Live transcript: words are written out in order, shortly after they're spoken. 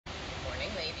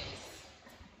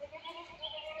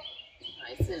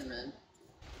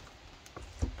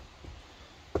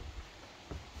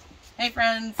Hey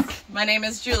friends, my name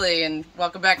is Julie and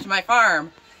welcome back to my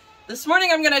farm. This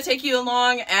morning I'm going to take you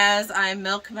along as I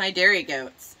milk my dairy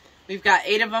goats. We've got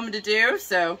 8 of them to do,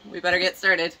 so we better get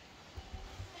started.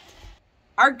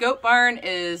 Our goat barn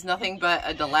is nothing but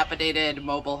a dilapidated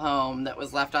mobile home that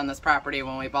was left on this property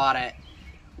when we bought it.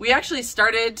 We actually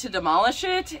started to demolish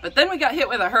it, but then we got hit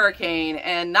with a hurricane,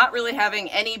 and not really having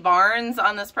any barns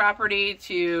on this property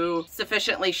to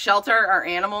sufficiently shelter our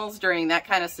animals during that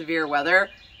kind of severe weather,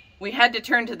 we had to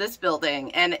turn to this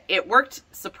building, and it worked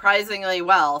surprisingly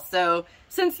well. So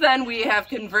since then we have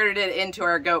converted it into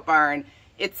our goat barn.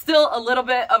 It's still a little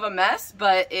bit of a mess,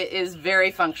 but it is very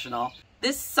functional.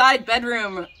 This side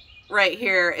bedroom right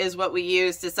here is what we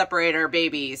use to separate our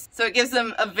babies. So it gives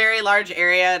them a very large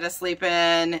area to sleep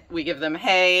in. We give them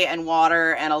hay and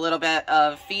water and a little bit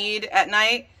of feed at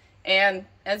night. And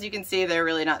as you can see, they're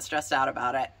really not stressed out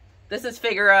about it. This is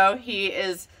Figaro. He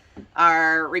is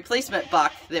our replacement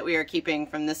buck that we are keeping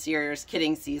from this year's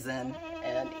kidding season.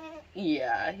 And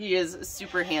yeah, he is a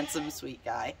super handsome, sweet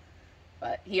guy.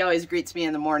 But he always greets me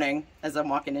in the morning as I'm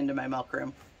walking into my milk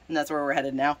room. And that's where we're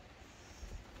headed now.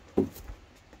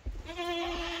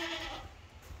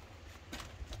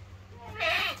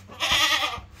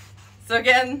 So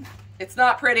again, it's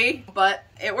not pretty, but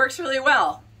it works really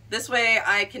well. This way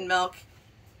I can milk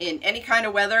in any kind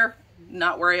of weather,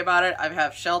 not worry about it. I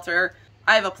have shelter.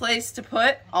 I have a place to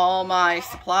put all my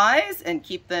supplies and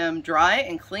keep them dry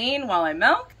and clean while I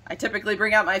milk. I typically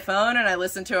bring out my phone and I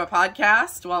listen to a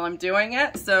podcast while I'm doing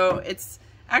it. So it's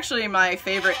actually my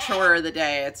favorite chore of the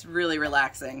day. It's really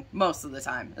relaxing most of the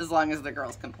time, as long as the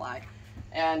girls comply.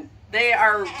 And they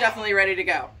are definitely ready to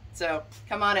go. So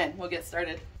come on in, we'll get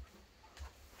started.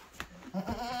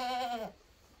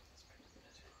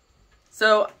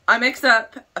 So I mix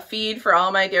up a feed for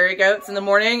all my dairy goats in the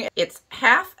morning. It's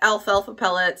half alfalfa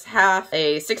pellets, half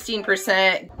a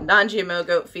 16% non-GMO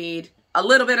goat feed, a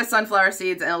little bit of sunflower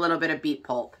seeds, and a little bit of beet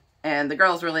pulp. And the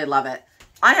girls really love it.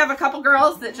 I have a couple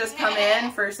girls that just come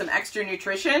in for some extra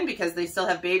nutrition because they still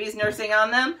have babies nursing on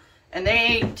them. And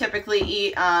they typically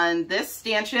eat on this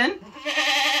stanchion.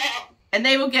 And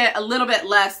they will get a little bit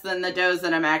less than the does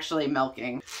that I'm actually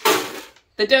milking.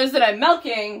 The does that I'm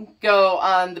milking go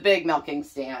on the big milking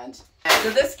stand.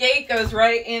 So this gate goes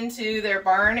right into their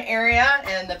barn area,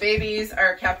 and the babies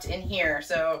are kept in here.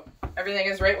 So everything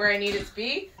is right where I need it to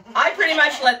be. I pretty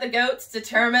much let the goats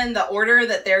determine the order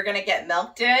that they're going to get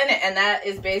milked in, and that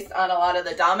is based on a lot of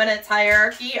the dominance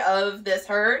hierarchy of this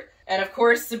herd. And of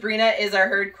course, Sabrina is our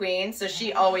herd queen, so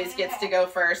she always gets to go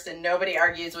first, and nobody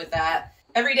argues with that.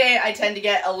 Every day I tend to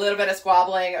get a little bit of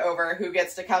squabbling over who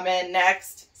gets to come in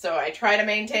next. So I try to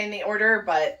maintain the order,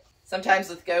 but sometimes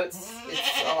with goats,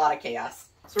 it's a lot of chaos.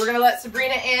 So we're going to let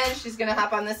Sabrina in. She's going to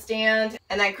hop on this stand.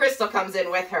 And then Crystal comes in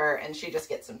with her, and she just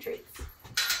gets some treats.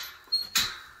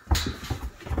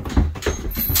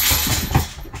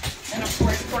 And of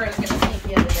course, Cora's going to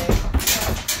sneak in today.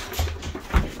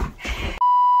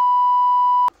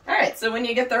 Alright, so when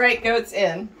you get the right goats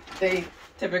in, they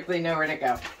typically know where to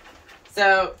go.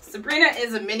 So Sabrina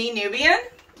is a mini Nubian.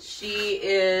 She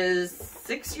is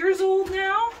 6 years old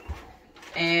now,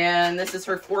 and this is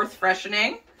her 4th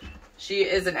freshening. She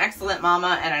is an excellent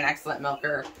mama and an excellent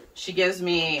milker. She gives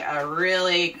me a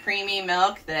really creamy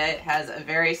milk that has a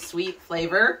very sweet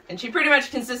flavor, and she pretty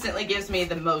much consistently gives me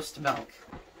the most milk.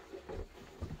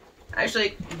 I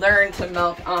actually learned to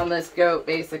milk on this goat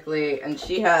basically, and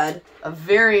she had a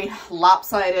very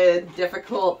lopsided,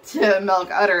 difficult to milk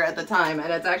udder at the time,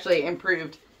 and it's actually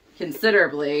improved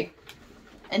considerably.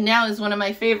 And now is one of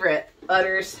my favorite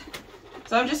udders.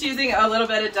 So I'm just using a little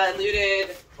bit of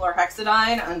diluted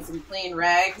chlorhexidine on some clean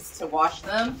rags to wash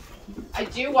them. I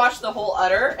do wash the whole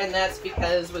udder, and that's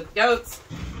because with goats,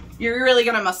 you're really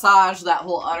gonna massage that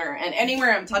whole udder. And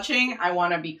anywhere I'm touching, I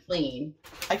wanna be clean.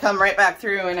 I come right back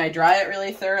through and I dry it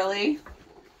really thoroughly.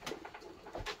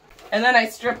 And then I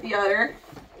strip the udder.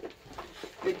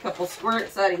 Get a couple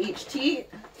squirts out of each teat.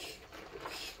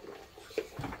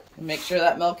 Make sure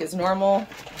that milk is normal.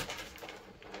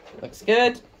 Looks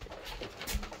good.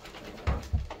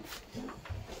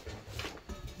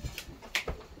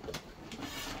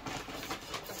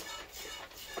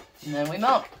 And then we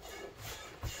milk.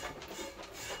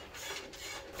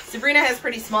 Sabrina has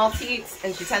pretty small teats,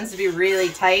 and she tends to be really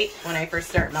tight when I first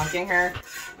start milking her.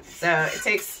 So it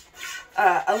takes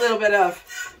a little bit of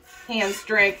hand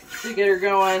strength to get her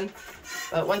going.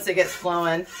 But once it gets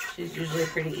flowing, she's usually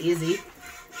pretty easy.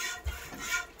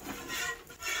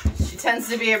 She tends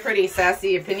to be a pretty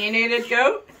sassy, opinionated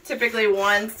goat. Typically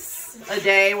once a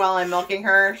day while I'm milking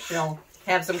her, she'll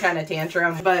have some kind of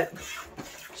tantrum, but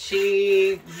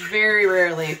she very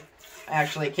rarely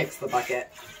actually kicks the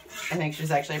bucket. I think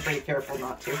she's actually pretty careful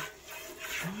not to.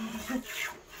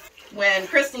 When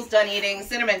Crystal's done eating,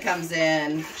 Cinnamon comes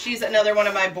in. She's another one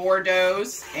of my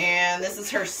Bordeaux's, and this is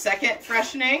her second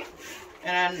freshening.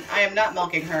 And I am not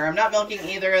milking her. I'm not milking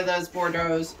either of those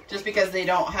Bordeaux's just because they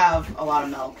don't have a lot of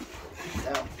milk.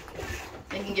 So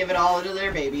they can give it all to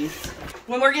their babies.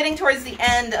 When we're getting towards the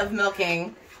end of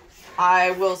milking,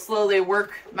 I will slowly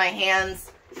work my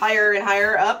hands higher and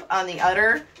higher up on the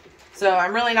udder. So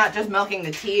I'm really not just milking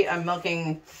the teat, I'm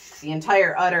milking the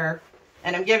entire udder.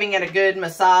 And I'm giving it a good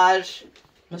massage,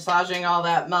 massaging all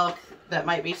that milk that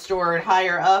might be stored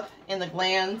higher up in the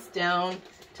glands down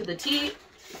to the teat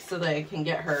so they can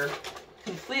get her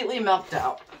completely milked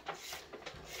out.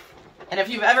 And if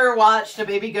you've ever watched a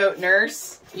baby goat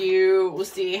nurse, you will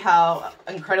see how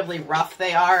incredibly rough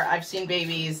they are. I've seen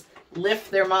babies lift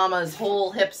their mama's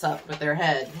whole hips up with their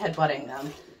head-butting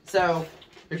them. So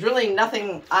there's really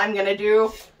nothing I'm gonna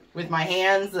do with my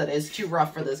hands that is too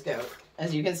rough for this goat.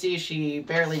 As you can see, she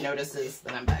barely notices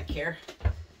that I'm back here.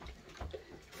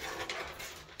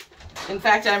 In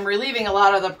fact, I'm relieving a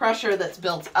lot of the pressure that's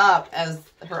built up as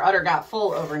her udder got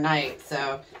full overnight.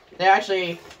 So they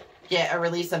actually get a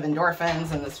release of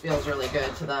endorphins, and this feels really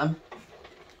good to them.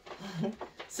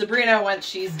 Sabrina, once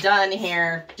she's done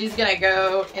here, she's gonna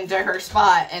go into her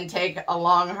spot and take a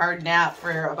long, hard nap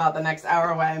for about the next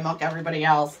hour while I milk everybody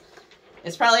else.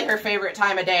 It's probably her favorite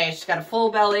time of day. She's got a full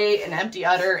belly, an empty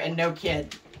udder, and no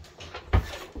kid.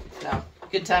 So,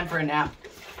 good time for a nap.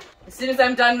 As soon as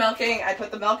I'm done milking, I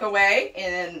put the milk away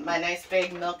in my nice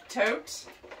big milk tote.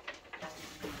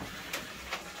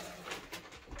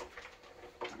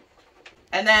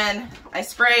 And then I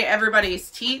spray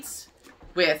everybody's teats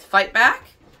with Fight Back.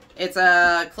 It's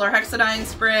a chlorhexidine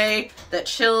spray that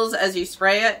chills as you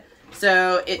spray it.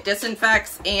 So it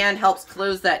disinfects and helps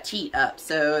close that teat up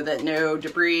so that no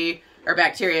debris or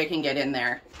bacteria can get in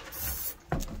there.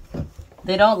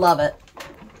 They don't love it.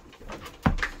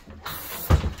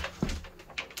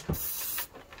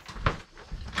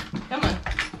 Come on.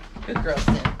 Good girl,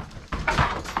 Sin.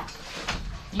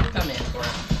 You come in for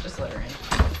it. Just let her in.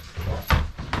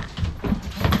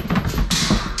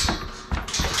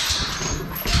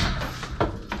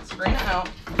 Spring it out.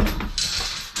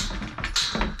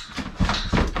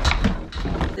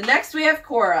 Next we have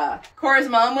Cora. Cora's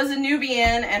mom was a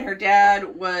Nubian and her dad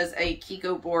was a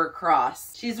Kiko Boer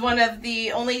cross. She's one of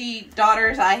the only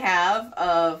daughters I have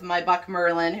of my buck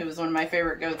Merlin, who was one of my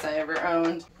favorite goats I ever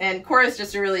owned. And Cora's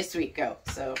just a really sweet goat,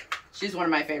 so she's one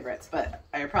of my favorites, but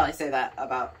I would probably say that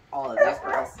about all of these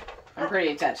girls. I'm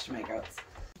pretty attached to my goats.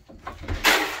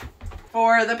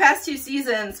 For the past 2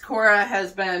 seasons, Cora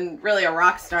has been really a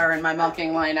rock star in my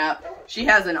milking lineup. She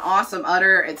has an awesome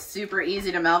udder. It's super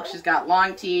easy to milk. She's got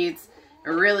long teats,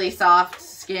 a really soft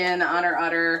skin on her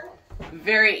udder.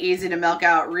 Very easy to milk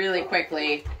out really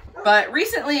quickly. But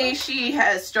recently, she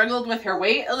has struggled with her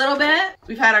weight a little bit.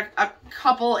 We've had a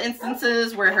couple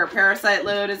instances where her parasite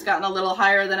load has gotten a little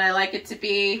higher than I like it to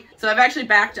be. So I've actually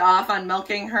backed off on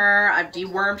milking her. I've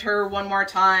dewormed her one more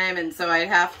time, and so I'd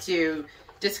have to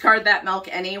discard that milk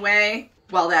anyway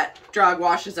while that drug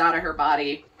washes out of her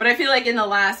body. But I feel like in the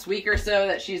last week or so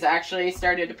that she's actually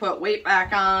started to put weight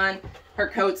back on. Her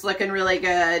coat's looking really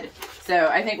good. So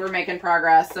I think we're making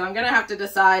progress. So I'm gonna have to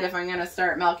decide if I'm gonna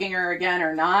start milking her again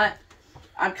or not.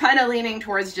 I'm kind of leaning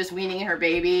towards just weaning her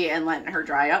baby and letting her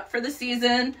dry up for the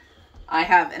season. I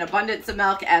have an abundance of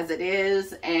milk as it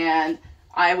is, and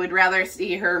I would rather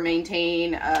see her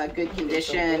maintain a good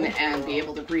condition and be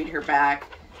able to breed her back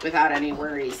without any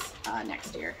worries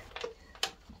next year.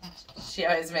 She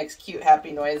always makes cute,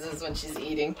 happy noises when she's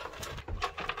eating.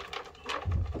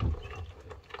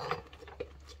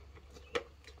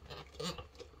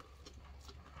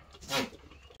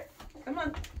 Come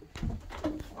on.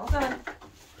 All done.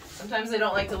 Sometimes they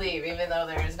don't like to leave, even though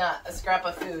there is not a scrap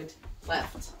of food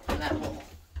left in that bowl.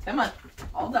 Come on.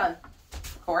 All done.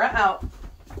 Cora out.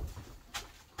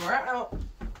 Cora out.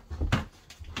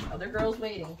 Other girl's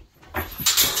waiting.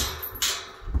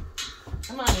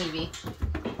 Come on, Evie.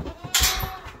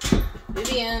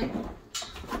 Vivian.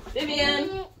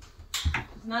 Vivian.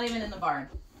 She's not even in the barn.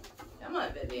 Come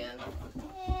on, Vivian.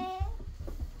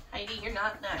 Heidi, you're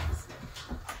not next.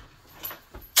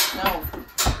 No.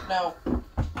 No.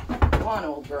 Come on,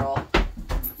 old girl.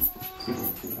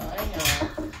 I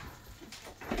know.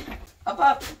 Up,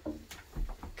 up.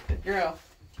 Good girl.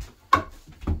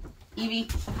 Evie.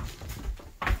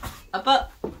 Up,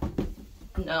 up.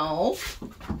 No.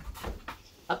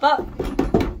 Up, up.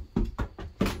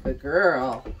 Good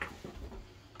girl.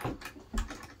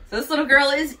 So this little girl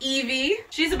is Evie.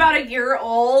 She's about a year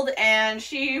old and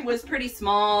she was pretty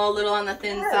small, a little on the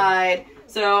thin side.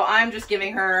 So I'm just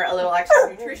giving her a little extra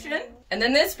nutrition. And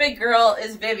then this big girl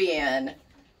is Vivian.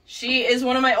 She is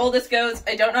one of my oldest goats.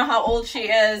 I don't know how old she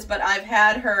is, but I've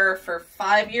had her for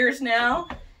 5 years now.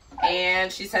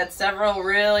 And she's had several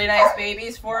really nice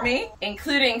babies for me,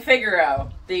 including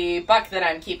Figaro, the buck that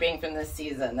I'm keeping from this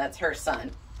season. That's her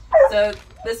son. So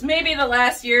this may be the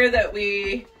last year that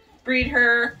we breed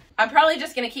her. I'm probably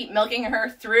just going to keep milking her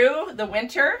through the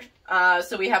winter,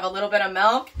 so we have a little bit of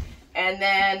milk. And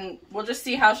then we'll just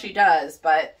see how she does.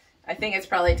 But I think it's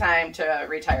probably time to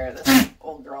retire this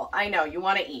old girl. I know, you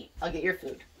want to eat. I'll get your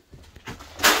food.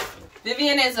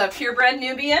 Vivian is a purebred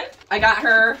Nubian. I got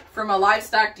her from a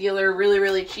livestock dealer really,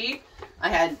 really cheap. I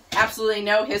had absolutely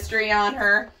no history on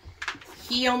her.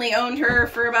 He only owned her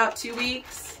for about 2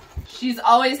 weeks. She's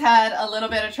always had a little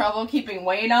bit of trouble keeping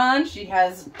weight on. She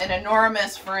has an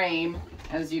enormous frame,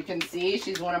 as you can see.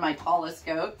 She's one of my tallest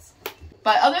goats.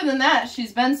 But other than that,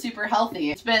 she's been super healthy.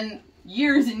 It's been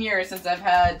years and years since I've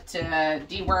had to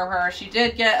deworm her. She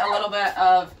did get a little bit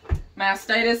of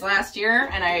mastitis last year,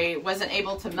 and I wasn't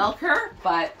able to milk her,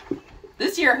 but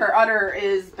this year her udder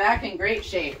is back in great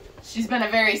shape. She's been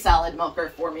a very solid milker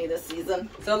for me this season.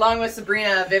 So along with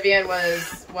Sabrina, Vivian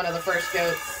was one of the first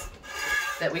goats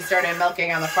that we started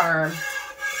milking on the farm.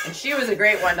 And she was a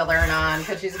great one to learn on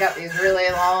because she's got these really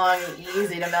long,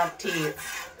 easy to milk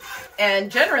teeth.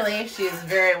 And generally, she's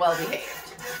very well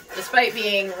behaved. Despite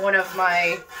being one of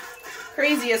my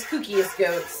craziest, kookiest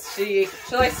goats, she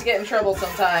likes to get in trouble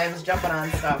sometimes, jumping on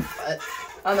stuff.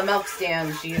 But on the milk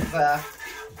stand, she's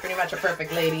pretty much a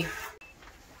perfect lady.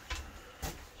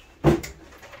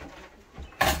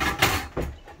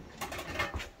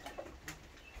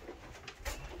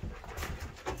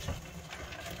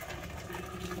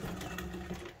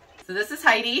 So this is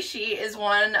Heidi. She is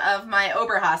one of my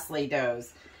Oberhasli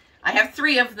does. I have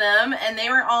 3 of them, and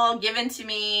they were all given to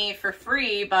me for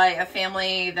free by a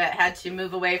family that had to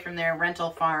move away from their rental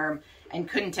farm and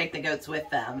couldn't take the goats with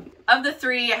them. Of the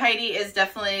 3, Heidi is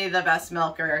definitely the best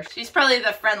milker. She's probably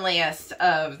the friendliest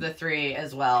of the 3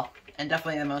 as well, and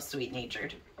definitely the most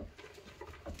sweet-natured.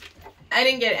 I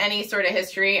didn't get any sort of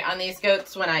history on these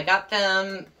goats when I got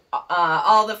them.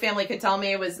 All the family could tell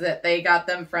me was that they got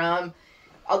them from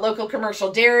a local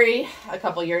commercial dairy a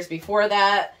couple years before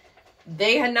that.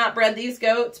 They had not bred these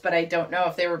goats, but I don't know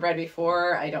if they were bred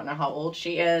before. I don't know how old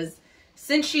she is.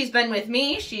 Since she's been with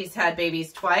me, she's had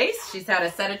babies twice. She's had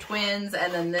a set of twins,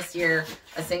 and then this year,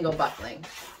 a single buckling.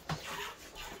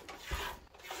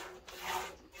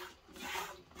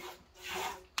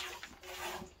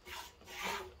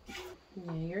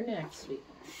 Yeah, you're next, sweet.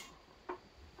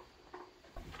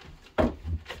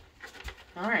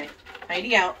 All right,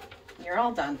 Heidi out. You're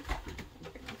all done.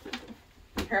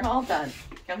 You're all done.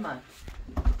 Come on.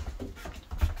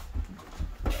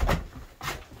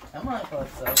 Come on,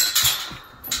 Calypso.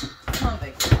 Come on,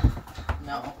 big girl.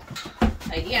 No.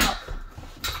 Heidi out.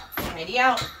 Heidi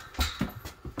out.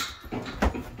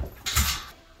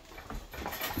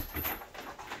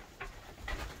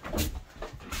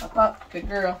 Up, up. Good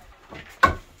girl.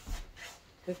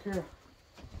 Good girl.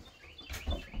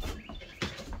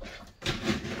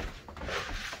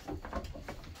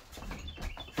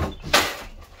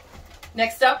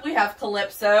 Next up, we have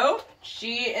Calypso.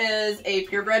 She is a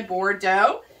purebred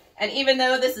Bordeaux. And even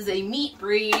though this is a meat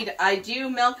breed, I do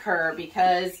milk her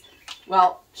because,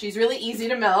 well, she's really easy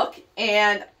to milk.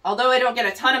 And although I don't get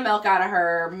a ton of milk out of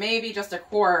her, maybe just a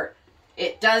quart,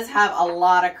 it does have a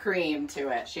lot of cream to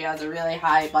it. She has a really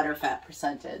high butterfat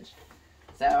percentage.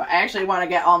 So I actually want to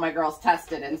get all my girls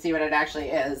tested and see what it actually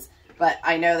is. But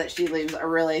I know that she leaves a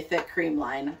really thick cream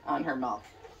line on her milk.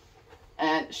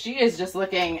 And she is just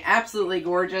looking absolutely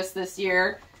gorgeous this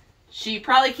year. She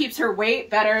probably keeps her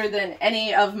weight better than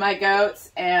any of my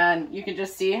goats. And you can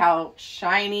just see how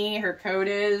shiny her coat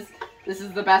is. This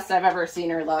is the best I've ever seen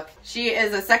her look. She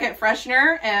is a second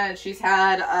freshener, and she's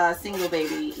had a single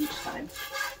baby each time.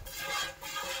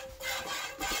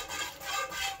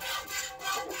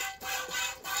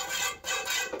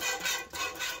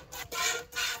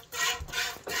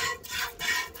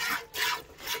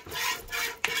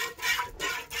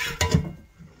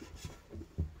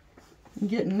 You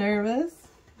getting nervous?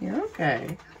 You're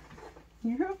okay.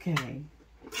 You're okay.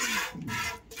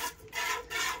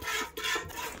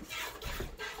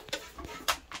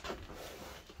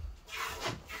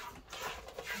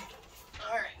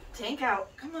 All right, tank out.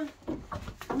 Come on.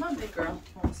 Come on, big girl.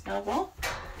 Want to snuggle?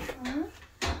 Want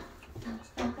to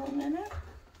snuggle a minute?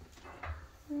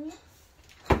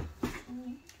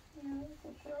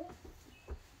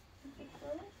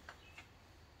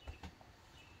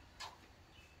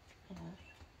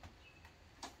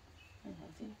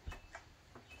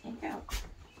 Take out.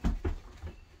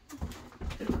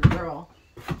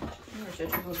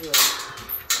 Such a good girl.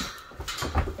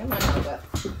 Come on, Helga.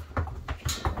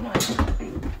 Come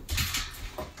on.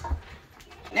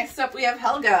 Next up we have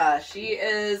Helga. She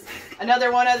is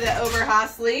another one of the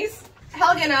Oberhasleys.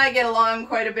 Helga and I get along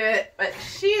quite a bit, but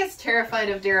she is terrified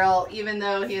of Daryl, even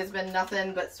though he has been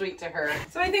nothing but sweet to her.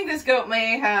 So I think this goat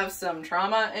may have some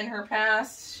trauma in her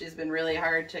past. She's been really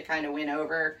hard to kind of win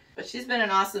over, but she's been an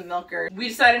awesome milker. We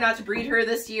decided not to breed her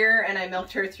this year, and I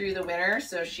milked her through the winter,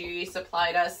 so she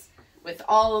supplied us with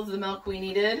all of the milk we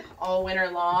needed all winter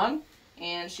long,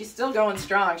 and she's still going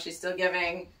strong. She's still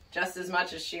giving just as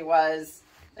much as she was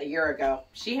a year ago.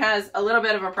 She has a little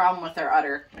bit of a problem with her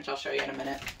udder, which I'll show you in a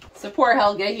minute. So poor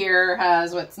Helga here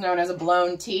has what's known as a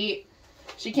blown teat.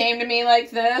 She came to me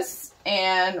like this,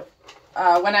 and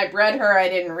when I bred her, I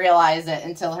didn't realize it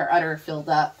until her udder filled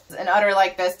up. An udder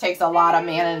like this takes a lot of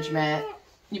management.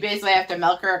 You basically have to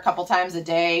milk her a couple times a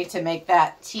day to make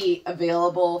that teat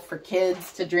available for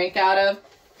kids to drink out of,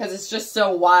 because it's just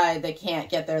so wide they can't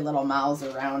get their little mouths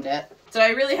around it. So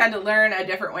I really had to learn a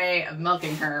different way of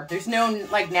milking her. There's no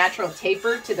like natural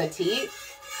taper to the teat,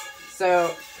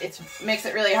 so it makes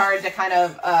it really hard to kind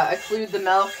of occlude the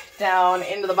milk down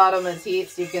into the bottom of the teat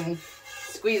so you can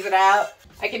squeeze it out.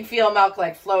 I can feel milk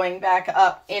like flowing back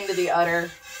up into the udder.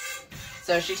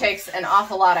 So she takes an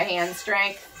awful lot of hand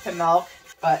strength to milk,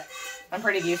 but I'm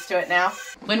pretty used to it now.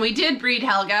 When we did breed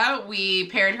Helga, we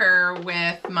paired her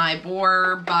with my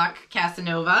boar buck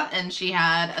Casanova, and she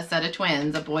had a set of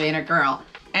twins, a boy and a girl.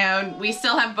 And we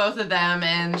still have both of them,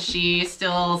 and she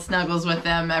still snuggles with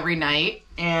them every night.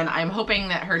 And I'm hoping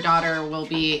that her daughter will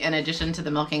be an addition to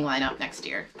the milking lineup next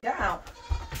year. Yeah.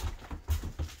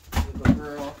 Good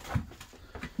girl.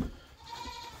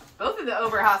 Both of the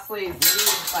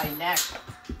Oberhasleys lead by neck.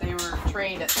 They were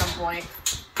trained at some point.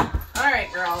 All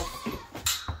right, girls.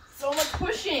 So much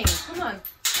pushing. Come on.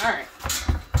 All right.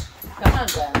 Come on,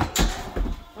 Gwen.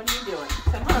 What are you doing?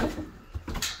 Come on.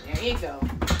 There you go.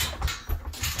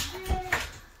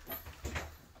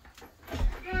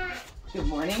 Good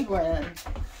morning, Gwen.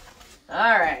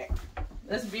 All right.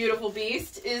 This beautiful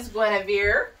beast is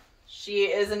Guinevere. She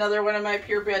is another one of my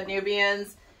purebred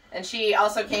Nubians, and she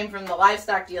also came from the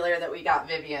livestock dealer that we got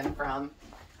Vivian from.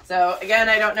 So again,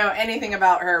 I don't know anything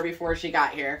about her before she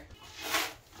got here.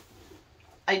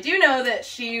 I do know that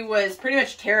she was pretty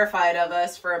much terrified of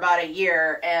us for about a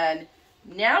year, and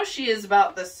now she is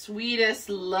about the sweetest,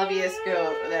 loveliest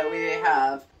goat that we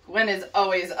have. Gwen is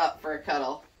always up for a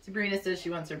cuddle. Sabrina says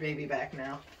she wants her baby back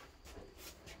now.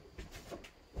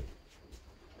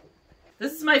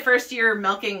 This is my first year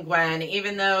milking Gwen,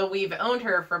 even though we've owned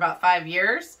her for about 5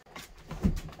 years.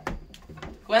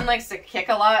 Gwen likes to kick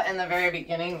a lot in the very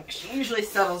beginning. She usually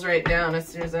settles right down as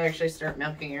soon as I actually start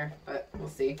milking her, but we'll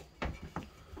see.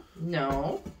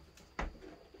 No.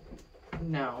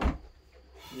 No.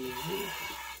 Easy.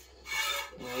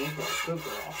 There you go. Good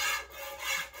girl.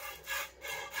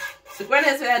 So Gwen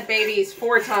has had babies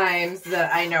 4 times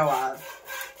that I know of.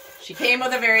 She came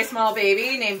with a very small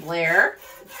baby named Blair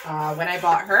when I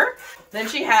bought her. Then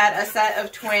she had a set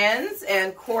of twins,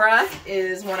 and Cora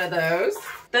is one of those.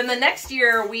 Then the next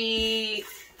year we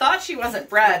thought she wasn't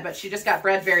bred, but she just got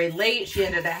bred very late. She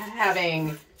ended up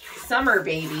having summer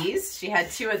babies. She had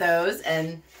 2 of those,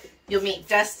 and you'll meet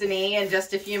Destiny in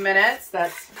just a few minutes.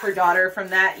 That's her daughter from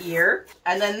that year.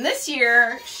 And then this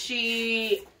year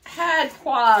she had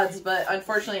quads, but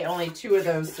unfortunately only 2 of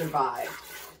those survived.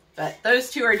 But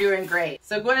those 2 are doing great.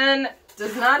 So Gwen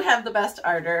does not have the best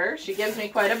udder. She gives me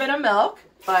quite a bit of milk,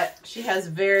 but she has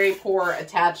very poor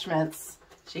attachments.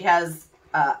 She has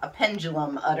a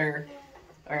pendulum udder,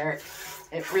 where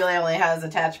it really only has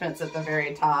attachments at the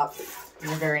very top.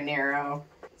 They're very narrow.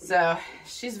 So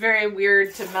she's very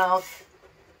weird to milk.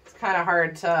 It's kind of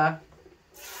hard to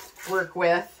work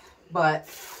with, but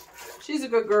she's a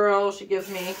good girl. She gives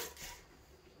me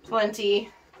plenty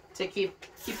to keep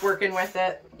working with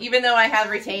it. Even though I have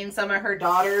retained some of her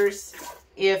daughters,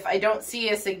 if I don't see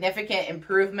a significant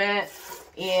improvement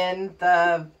in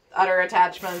the udder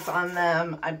attachments on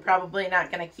them, I'm probably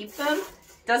not going to keep them.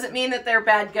 Doesn't mean that they're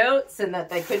bad goats and that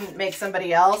they couldn't make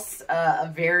somebody else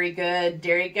a very good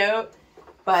dairy goat,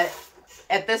 but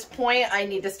at this point I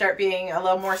need to start being a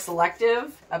little more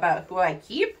selective about who I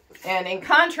keep. And in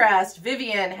contrast,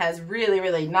 Vivian has really,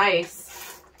 really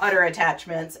nice udder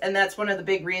attachments, and that's one of the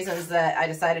big reasons that I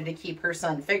decided to keep her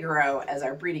son Figaro as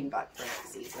our breeding buck for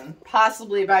next season.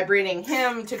 Possibly by breeding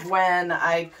him to Gwen,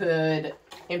 I could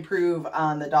improve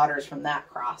on the daughters from that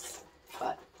cross,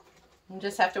 but we'll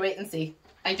just have to wait and see.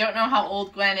 I don't know how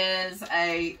old Gwen is.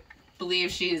 I believe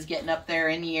she is getting up there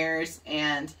in years,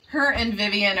 and her and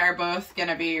Vivian are both going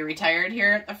to be retired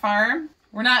here at the farm.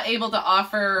 We're not able to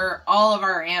offer all of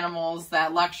our animals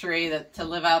that luxury to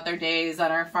live out their days on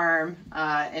our farm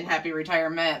in happy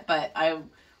retirement, but I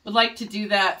would like to do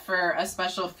that for a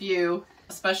special few,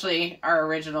 especially our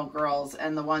original girls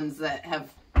and the ones that have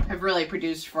really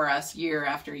produced for us year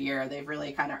after year. They've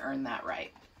really kind of earned that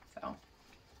right. So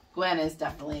Gwen is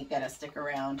definitely going to stick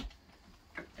around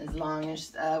as long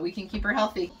as we can keep her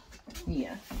healthy.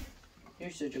 Yeah,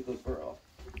 you're such a good girl.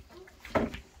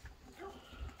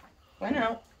 Gwen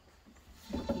out.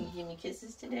 Can you give me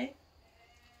kisses today?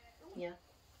 Yeah,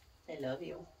 I love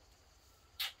you.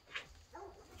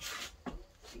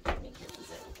 You give me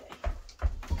kisses every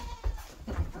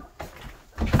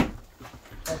day.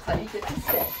 That's how you get to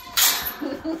stay.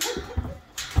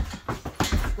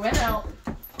 Gwen out.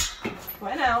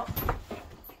 Gwen out.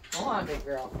 Hold on, big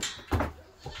girl.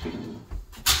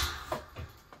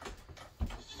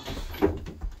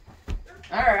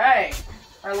 All right.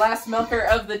 Our last milker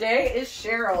of the day is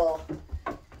Cheryl.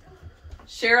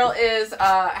 Cheryl is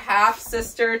a half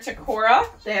sister to Cora.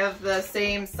 They have the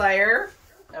same sire.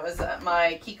 That was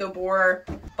my Kiko Boar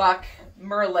buck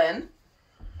Merlin.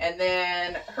 And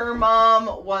then her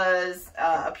mom was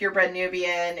a purebred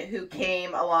Nubian who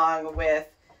came along with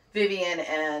Vivian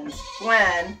and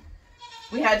Gwen.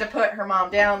 We had to put her mom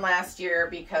down last year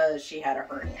because she had a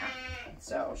hernia.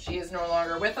 So she is no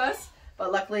longer with us,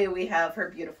 but luckily we have her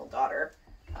beautiful daughter.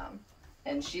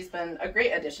 And she's been a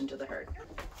great addition to the herd.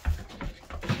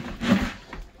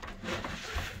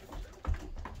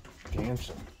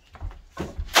 Dancing.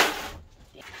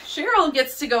 Cheryl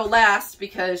gets to go last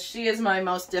because she is my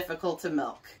most difficult to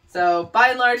milk. So by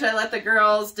and large, I let the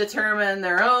girls determine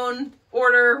their own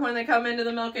order when they come into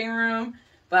the milking room.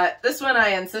 But this one I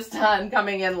insist on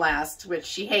coming in last, which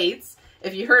she hates.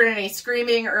 If you heard any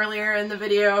screaming earlier in the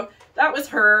video, that was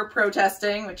her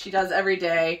protesting, which she does every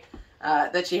day,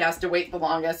 that she has to wait the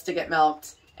longest to get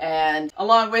milked. And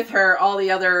along with her, all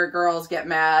the other girls get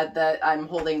mad that I'm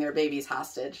holding their babies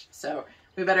hostage. So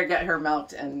we better get her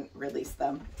milked and release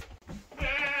them.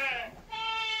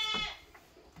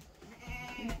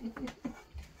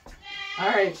 All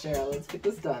right, Cheryl, let's get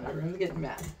this done. Everyone's getting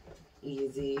mad.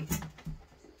 Easy.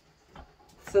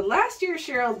 So last year,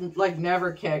 Cheryl like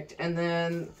never kicked. And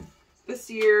then this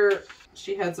year,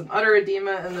 she had some udder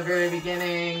edema in the very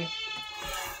beginning.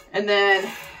 And then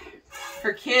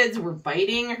her kids were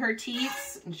biting her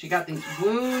teats. And she got these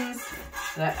wounds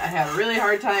that I had a really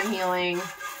hard time healing.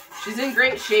 She's in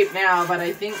great shape now, but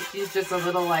I think she's just a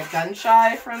little like gun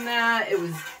shy from that. It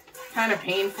was kind of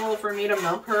painful for me to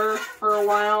milk her for a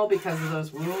while because of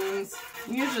those wounds.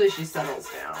 Usually she settles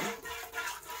down,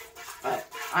 but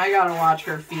I gotta watch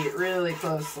her feet really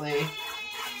closely.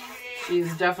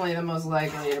 She's definitely the most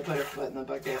likely to put her foot in the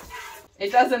bucket.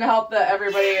 It doesn't help that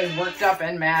everybody is worked up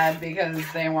and mad because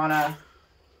they want to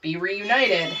be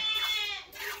reunited.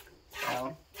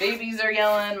 So babies are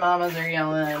yelling, mamas are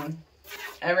yelling.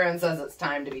 Everyone says it's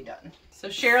time to be done. So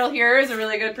Cheryl here is a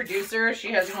really good producer.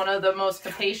 She has one of the most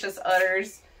capacious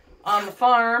udders on the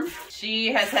farm.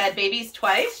 She has had babies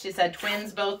twice. She's had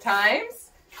twins both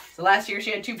times. So last year she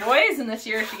had 2 boys, and this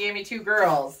year she gave me 2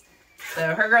 girls.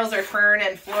 So her girls are Fern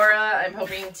and Flora. I'm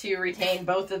hoping to retain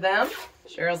both of them.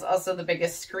 Cheryl's also the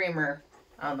biggest screamer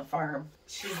on the farm.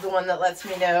 She's the one that lets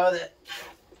me know that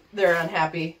they're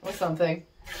unhappy with something.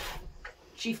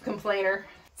 Chief complainer.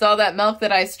 So all that milk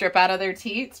that I strip out of their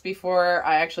teats before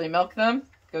I actually milk them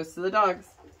goes to the dogs.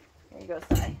 Here you go,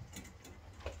 Sai.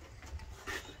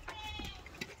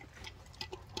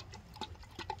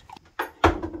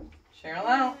 Cheryl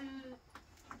out.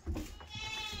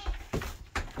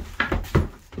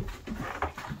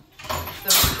 So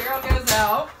Cheryl goes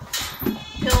out.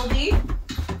 Hildy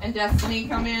and Destiny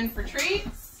come in for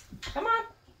treats. Come on.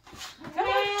 Come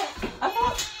on.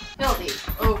 Up, up. Hildy,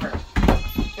 over.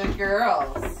 Good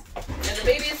girls. And the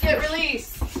babies get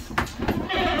released.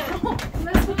 Oh,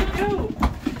 that's what they do.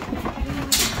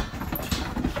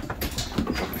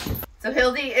 So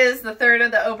Hildy is the third of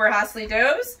the Oberhasli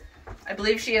does. I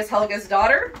believe she is Helga's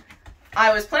daughter.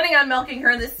 I was planning on milking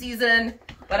her this season,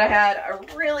 but I had a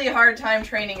really hard time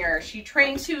training her. She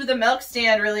trained to the milk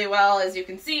stand really well, as you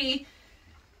can see,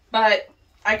 but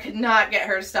I could not get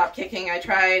her to stop kicking. I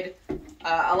tried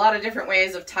a lot of different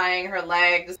ways of tying her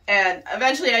legs, and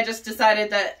eventually I just decided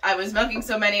that I was milking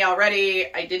so many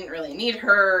already, I didn't really need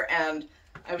her, and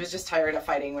I was just tired of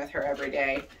fighting with her every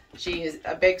day. She is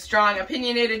a big, strong,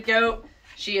 opinionated goat.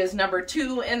 She is number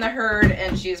 2 in the herd,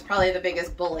 and she is probably the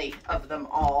biggest bully of them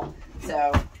all.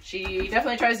 So she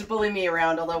definitely tries to bully me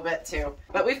around a little bit too.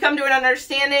 But we've come to an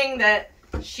understanding that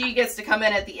she gets to come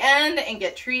in at the end and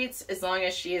get treats as long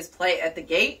as she is polite at the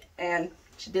gate. And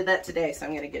she did that today, so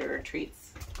I'm going to get her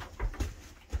treats.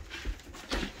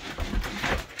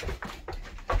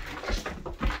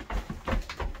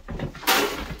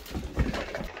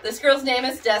 This girl's name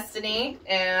is Destiny,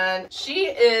 and she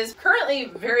is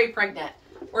currently very pregnant.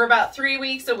 We're about 3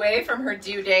 weeks away from her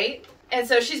due date. And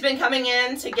so she's been coming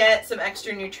in to get some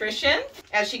extra nutrition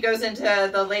as she goes into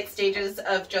the late stages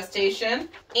of gestation,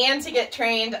 and to get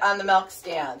trained on the milk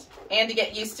stand, and to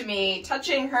get used to me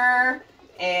touching her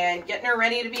and getting her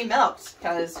ready to be milked,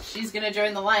 because she's going to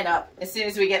join the lineup as soon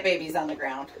as we get babies on the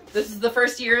ground. This is the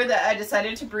first year that I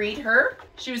decided to breed her.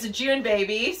 She was a June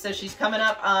baby, so she's coming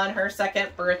up on her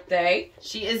 2nd birthday.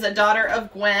 She is a daughter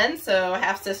of Gwen, so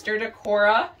half-sister to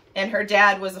Cora, and her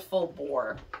dad was a full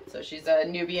boar. So she's a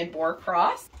Nubian boar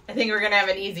cross. I think we're gonna have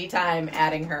an easy time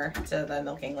adding her to the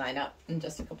milking lineup in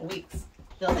just a couple weeks.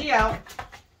 Filthy out.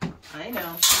 I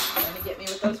know, trying to get me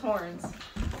with those horns.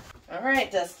 All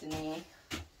right, Destiny,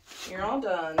 you're all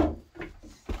done.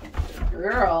 Good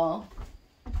girl.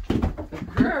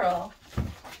 Good girl.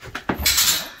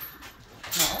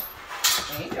 No.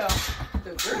 There you go.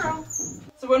 Good girl.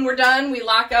 So when we're done, we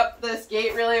lock up this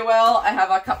gate really well. I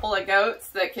have a couple of goats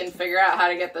that can figure out how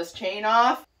to get this chain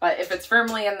off. But if it's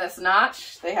firmly in this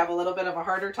notch, they have a little bit of a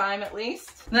harder time at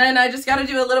least. Then I just got to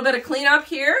do a little bit of cleanup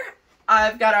here.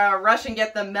 I've got to rush and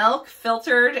get the milk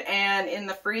filtered and in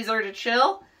the freezer to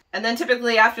chill. And then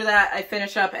typically after that, I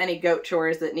finish up any goat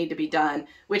chores that need to be done,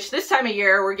 which this time of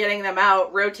year, we're getting them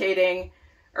out rotating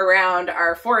around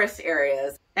our forest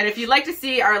areas. And if you'd like to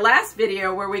see our last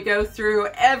video where we go through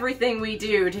everything we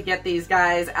do to get these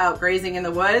guys out grazing in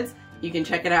the woods, you can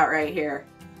check it out right here.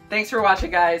 Thanks for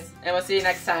watching, guys, and we'll see you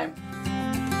next time.